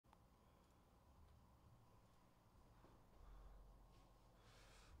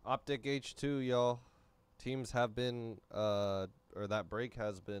Optic H2, y'all. Teams have been, or that break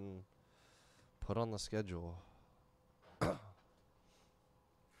has been put on the schedule.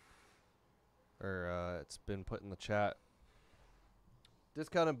 Or it's been put in the chat.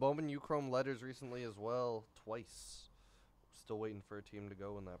 Discounted Bowman Uchrome letters recently as well, twice. Still waiting for a team to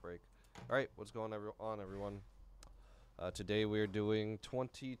go in that break. All right, what's going on, everyone? Today we are doing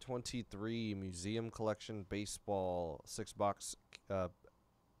 2023 Museum Collection Baseball 6-box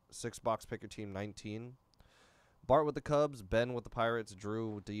picker team 19. Bart with the Cubs, Ben with the Pirates, Drew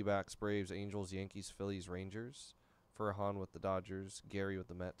with D-backs, Braves, Angels, Yankees, Phillies, Rangers, Furhan with the Dodgers, Gary with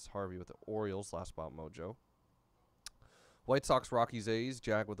the Mets, Harvey with the Orioles, last spot Mojo. White Sox, Rockies, A's,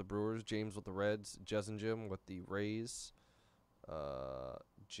 Jack with the Brewers, James with the Reds, Jez and Jim with the Rays,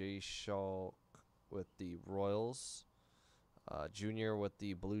 Jay Shaw with the Royals, Junior with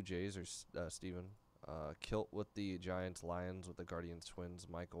the Blue Jays, or Steven, Kilt with the Giants, Lions with the Guardians, Twins,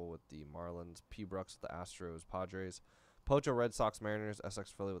 Michael with the Marlins, P. Brooks with the Astros, Padres, Pocho, Red Sox, Mariners,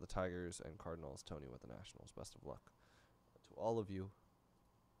 SX Philly with the Tigers, and Cardinals, Tony with the Nationals. Best of luck to all of you.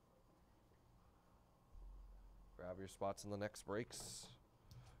 Grab your spots in the next breaks.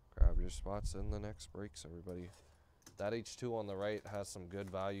 Grab your spots in the next breaks, everybody. That H2 on the right has some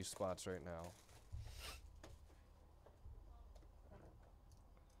good value spots right now.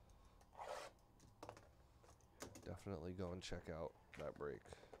 Definitely go and check out that break.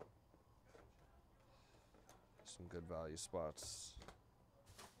 Some good value spots.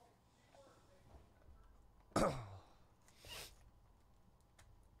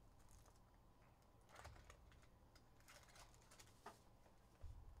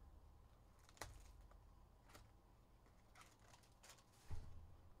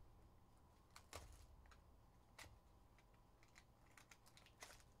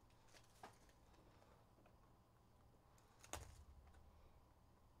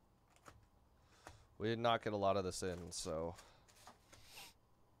 We did not get a lot of this in, so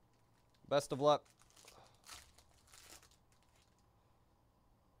best of luck.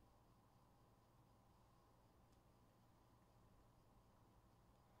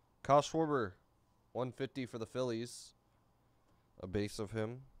 Kyle Schwarber, 150 for the Phillies. A base of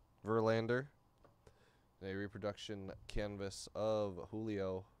him. Verlander. A reproduction canvas of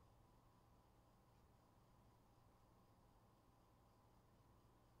Julio.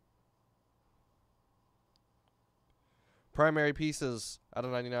 Primary pieces out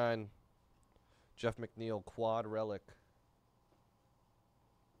of 99. Jeff McNeil, quad relic.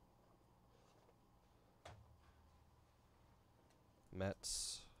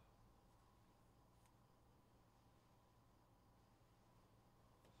 Mets.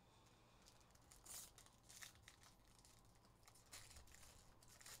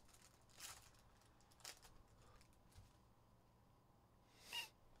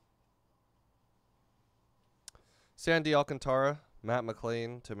 Sandy Alcantara, Matt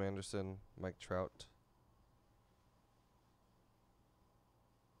McLean, Tim Anderson, Mike Trout.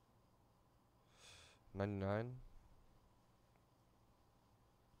 $99.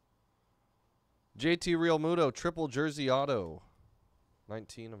 JT Real Muto, triple jersey auto.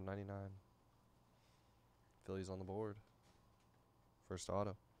 19 of 99. Phillies on the board. First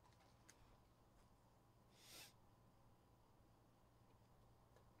auto.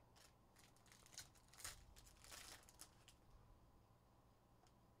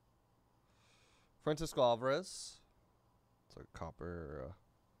 Francisco Alvarez. It's like copper.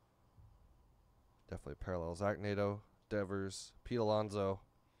 Definitely parallel. Zach Nato, Devers, Pete Alonso.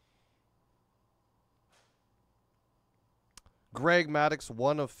 Greg Maddux,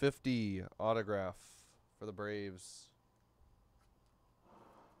 1 of 50 autograph for the Braves.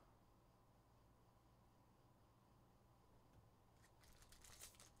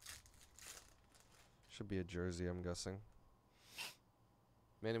 Should be a jersey, I'm guessing.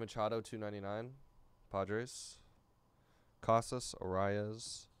 Manny Machado, 299. Padres. Casas,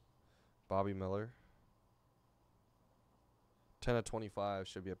 Arias, Bobby Miller. 10 of 25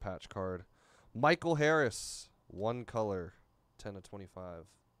 should be a patch card. Michael Harris, 1 color. 10 of 25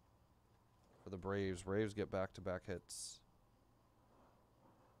 for the Braves. Braves get back-to-back hits.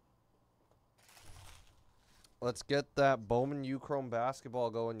 Let's get that Bowman Uchrome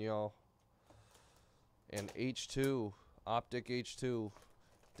basketball going, y'all. And H2, Optic H2.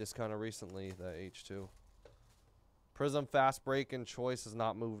 Discounted recently, that H2. Prism Fast Break and Choice has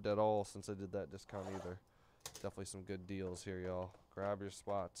not moved at all since I did that discount either. Definitely some good deals here, y'all. Grab your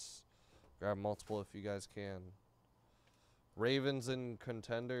spots. Grab multiple if you guys can. Ravens and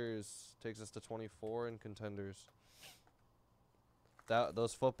Contenders takes us to 24 in Contenders.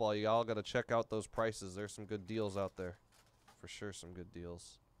 Those football, y'all got to check out those prices. There's some good deals out there. For sure, some good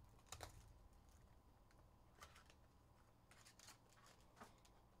deals.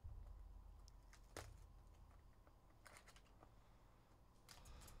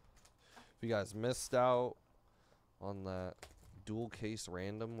 If you guys missed out on that dual case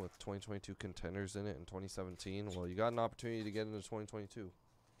random with 2022 contenders in it in 2017, well, you got an opportunity to get into 2022.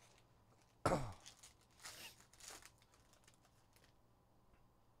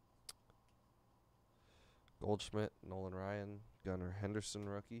 Goldschmidt, Nolan Ryan, Gunnar Henderson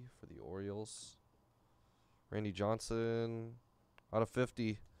rookie for the Orioles. Randy Johnson, out of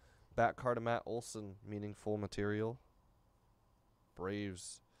 50. Back card of Matt Olson, meaningful material.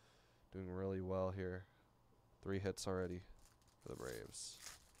 Braves doing really well here. 3 hits already for the Braves.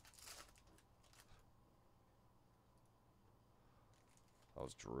 That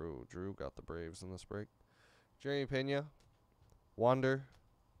was Drew. Drew got the Braves in this break. Jeremy Pena, Wander,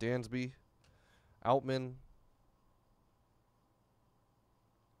 Dansby, Outman.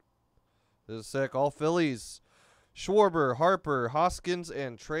 This is sick. All Phillies. Schwarber, Harper, Hoskins,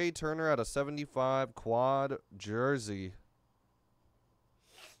 and Trey Turner at a 75 quad jersey.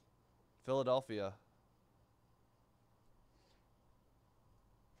 Philadelphia.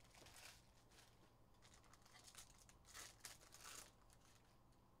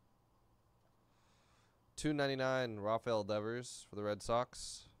 $2.99 Rafael Devers for the Red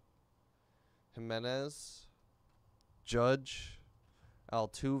Sox. Jimenez, Judge,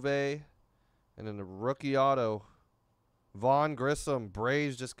 Altuve, and then a rookie auto. Vaughn Grissom.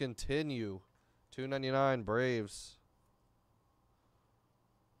 Braves just continue. $2.99 Braves.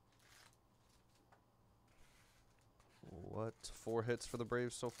 What? 4 hits for the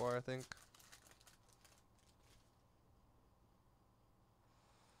Braves so far, I think.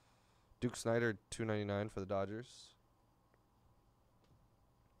 Duke Snyder, $2.99 for the Dodgers.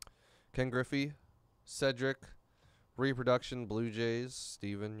 Ken Griffey, Cedric, reproduction Blue Jays.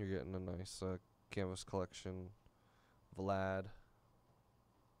 Steven, you're getting a nice canvas collection. Vlad.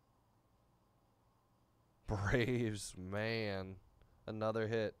 Braves, man. Another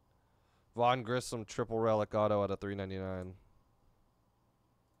hit. Vaughn Grissom, triple relic auto at a $3.99.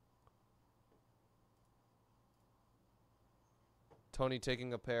 Tony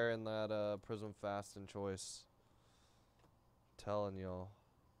taking a pair in that Prism Fast and Choice. Telling y'all.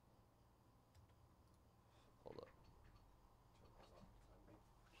 Hold up.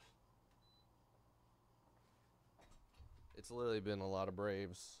 It's literally been a lot of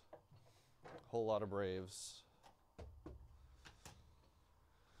Braves. Whole lot of Braves.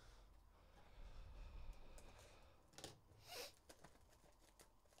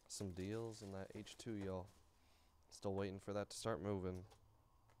 Some deals in that H2, y'all. Still waiting for that to start moving.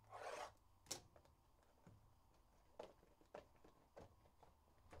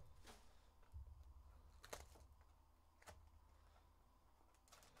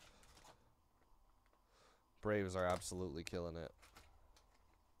 Braves are absolutely killing it.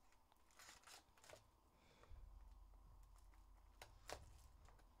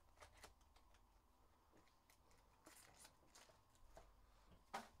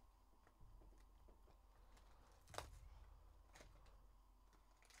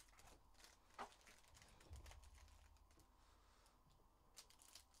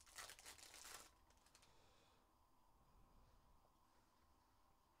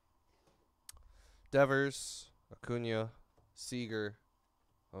 Devers, Acuna, Seager,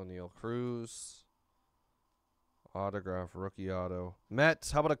 O'Neal Cruz, autograph, rookie auto.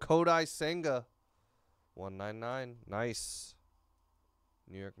 Mets, how about a Kodai Senga? $1.99, nice.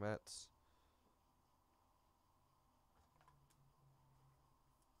 New York Mets.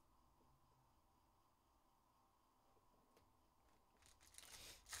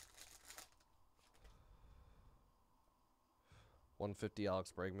 $150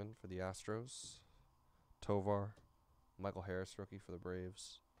 Alex Bregman for the Astros. Tovar, Michael Harris rookie for the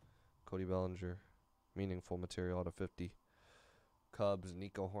Braves. Cody Bellinger, meaningful material out of 50. Cubs,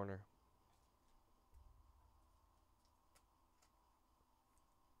 Nico Horner.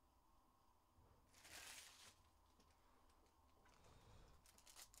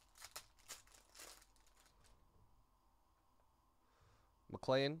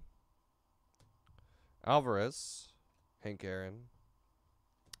 McLean, Alvarez, Hank Aaron.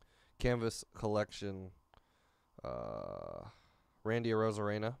 Canvas collection, Randy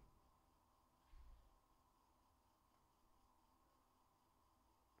Arozarena.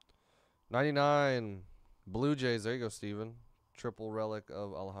 $99 Blue Jays. There you go, Steven. Triple relic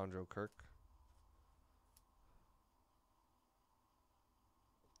of Alejandro Kirk.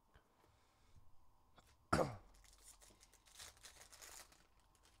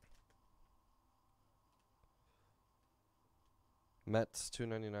 Mets,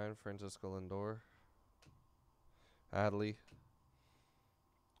 $2.99 Francisco Lindor. Adley,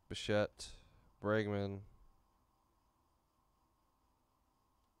 Bichette, Bregman.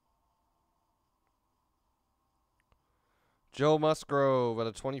 Joe Musgrove at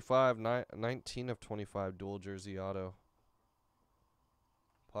a 25, 19 of 25 dual jersey auto.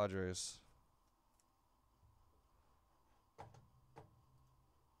 Padres.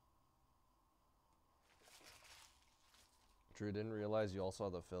 Drew, didn't realize you also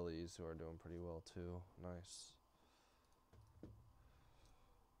have the Phillies, who are doing pretty well too. Nice.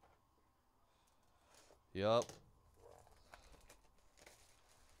 Yup.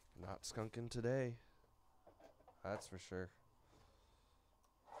 Not skunking today. That's for sure.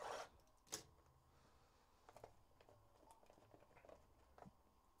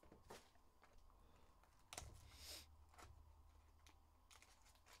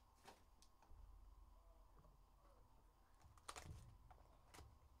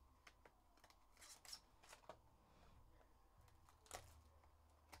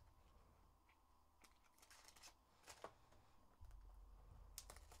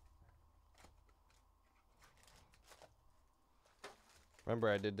 Remember,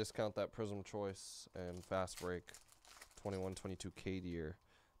 I did discount that Prism Choice and Fast Break 21-22 Cade year.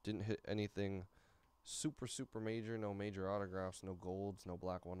 Didn't hit anything super major. No major autographs, no golds, no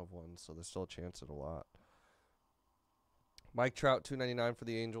black 1/1. So there's still a chance at a lot. Mike Trout, $2.99 for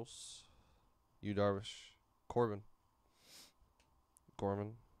the Angels. Yu Darvish. Corbin.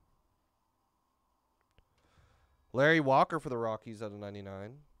 Gorman. Larry Walker for the Rockies at a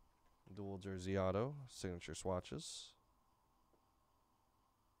 99. Dual jersey auto. Signature swatches.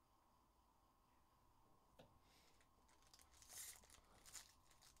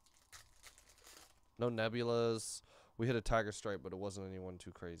 No Nebulas. We hit a Tiger Stripe, but it wasn't anyone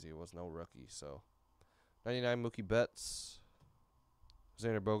too crazy. It was no rookie. So 99 Mookie Betts.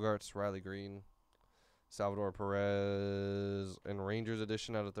 Xander Bogaerts. Riley Green. Salvador Perez. And Rangers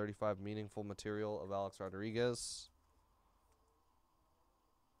edition out of 35. Meaningful material of Alex Rodriguez.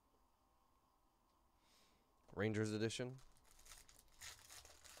 Rangers edition.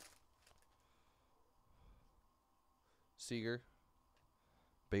 Seager.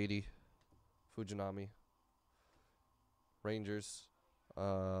 Beatty. Fujinami. Rangers.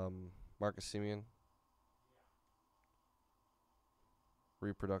 Marcus Semien.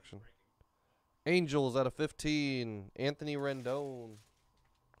 Reproduction. Angels out of 15. Anthony Rendon.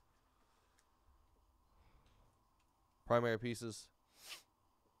 Primary pieces.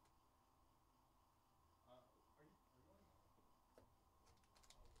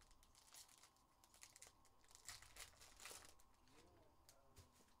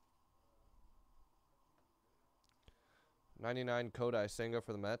 '99 Kodai Senga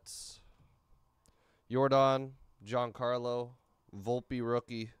for the Mets. Jordan, Giancarlo, Volpe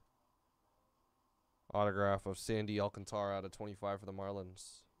rookie. Autograph of Sandy Alcantara out of 25 for the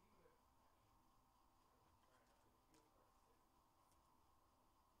Marlins.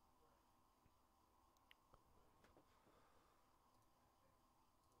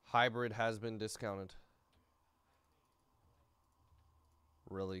 Hybrid has been discounted.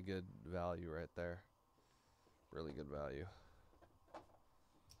 Really good value right there. Really good value.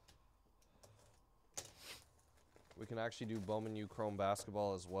 We can actually do Bowman U Chrome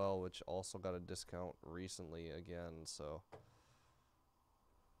Basketball as well, which also got a discount recently again, so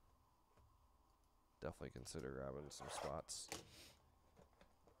definitely consider grabbing some spots.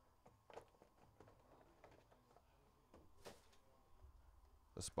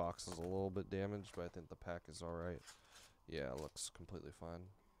 This box is a little bit damaged, but I think the pack is alright. Yeah, it looks completely fine.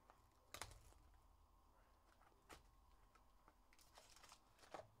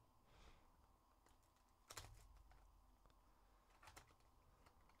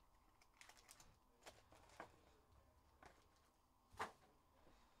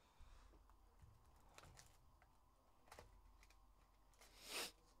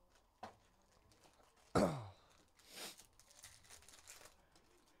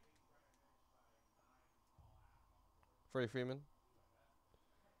 Freddie Freeman.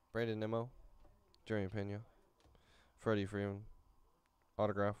 Brandon Nimmo. Jeremy Pena. Freddie Freeman.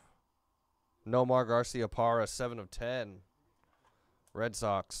 Autograph. Nomar Garcia Parra, 7 of 10. Red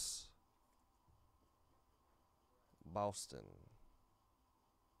Sox. Boston.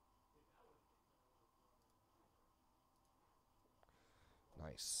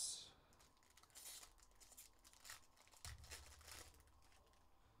 Nice.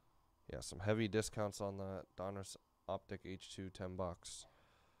 Yeah, some heavy discounts on that. Donruss Optic H2, $10.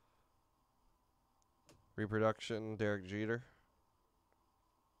 Reproduction, Derek Jeter.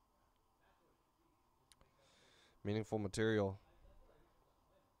 Meaningful material.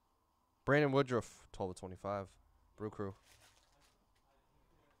 Brandon Woodruff, 12 of 25. Brew Crew.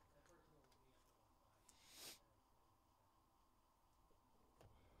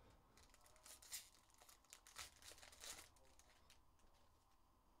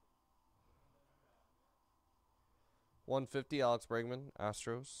 150, Alex Bregman,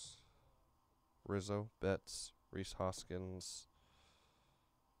 Astros. Rizzo, Betts, Reese Hoskins.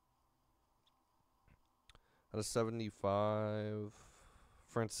 Out of 75,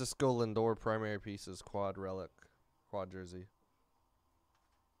 Francisco Lindor, primary pieces, quad relic, quad jersey.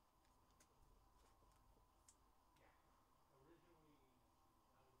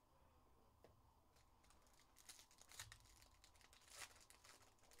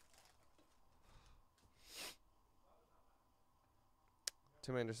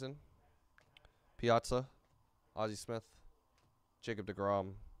 Tim Anderson, Piazza, Ozzie Smith, Jacob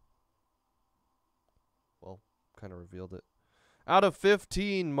deGrom. Well, kind of revealed it. Out of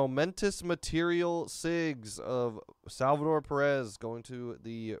 15, momentous material SIGs of Salvador Perez going to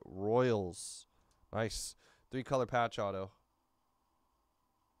the Royals. Nice. 3-color patch auto.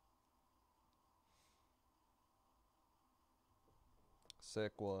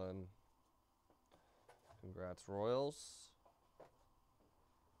 Sick one. Congrats, Royals.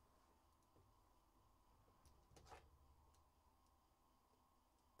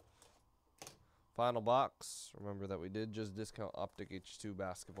 Final box. Remember that we did just discount Optic H2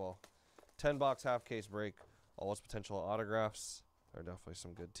 basketball. 10-box half case break. All its potential autographs. There are definitely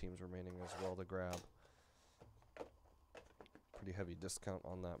some good teams remaining as well to grab. Pretty heavy discount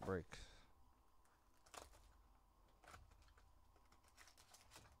on that break.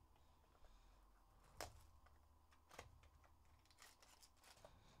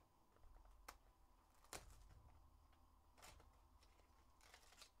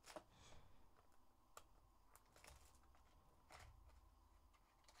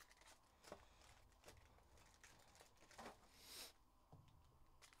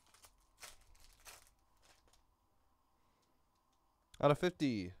 Out of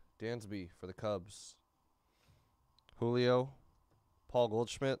 50, Dansby for the Cubs. Julio, Paul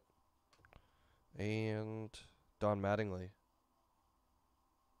Goldschmidt, and Don Mattingly.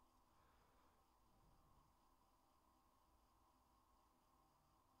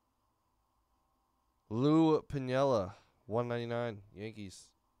 Lou Piniella, 199, Yankees.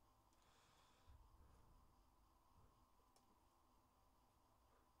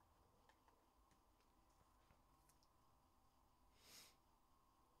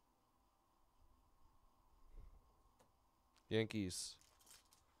 Yankees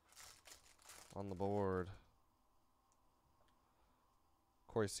on the board.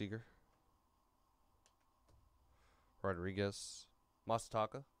 Corey Seager, Rodriguez,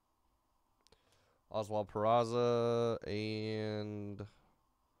 Masataka, Oswald Peraza, and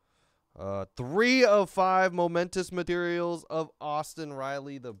 3 of 5 momentous materials of Austin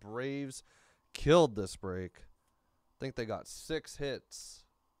Riley. The Braves killed this break. I think they got 6 hits.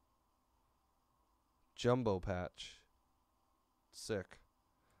 Jumbo patch. Sick.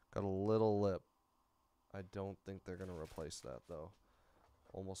 Got a little lip. I don't think they're going to replace that, though.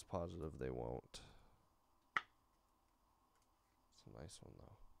 Almost positive they won't. It's a nice one,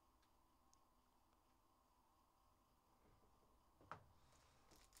 though.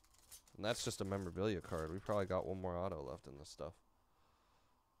 And that's just a memorabilia card. We probably got one more auto left in this stuff.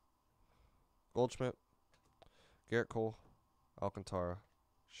 Goldschmidt, Garrett Cole, Alcantara,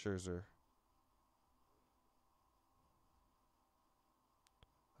 Scherzer.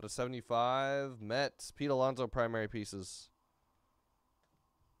 Out of 75, Mets, Pete Alonso primary pieces.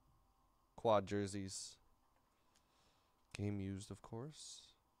 Quad jerseys. Game used, of course.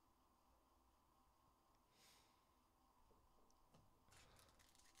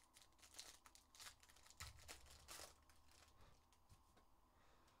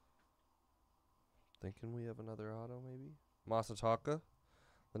 Thinking we have another auto, maybe? Masataka,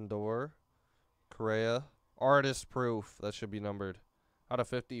 Lindor, Correa. Artist proof. That should be numbered. Out of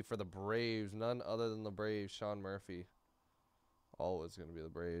 50 for the Braves. None other than the Braves. Sean Murphy. Always going to be the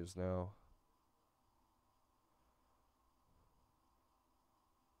Braves now.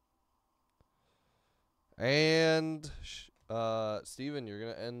 And Steven, you're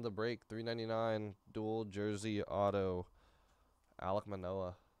going to end the break. $3.99 dual jersey auto. Alek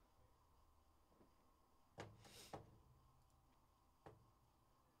Manoah.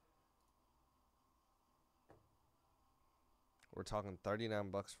 We're talking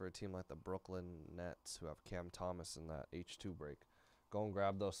 $39 for a team like the Brooklyn Nets who have Cam Thomas in that H2 break. Go and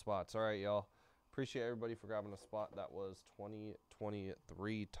grab those spots. All right, y'all. Appreciate everybody for grabbing a spot. That was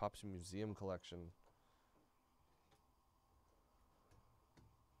 2023 Topps Museum Collection.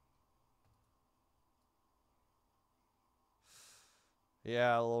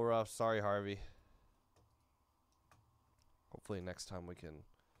 Yeah, a little rough. Sorry, Harvey. Hopefully next time we can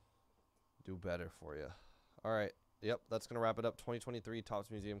do better for you. All right. Yep, that's going to wrap it up. 2023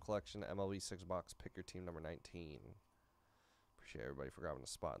 Topps Museum Collection, MLB 6-box. Pick your team number 19. Appreciate everybody for grabbing a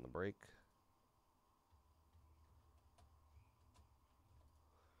spot in the break.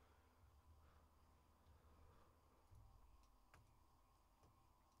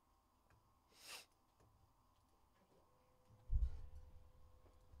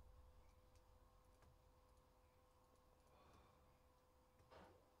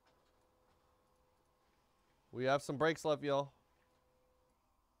 We have some breaks left, y'all.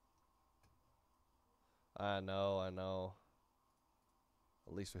 I know, I know.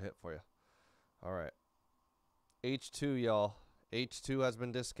 At least we hit for you. All right. H2, y'all. H2 has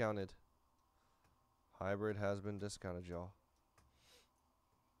been discounted. Hybrid has been discounted, y'all.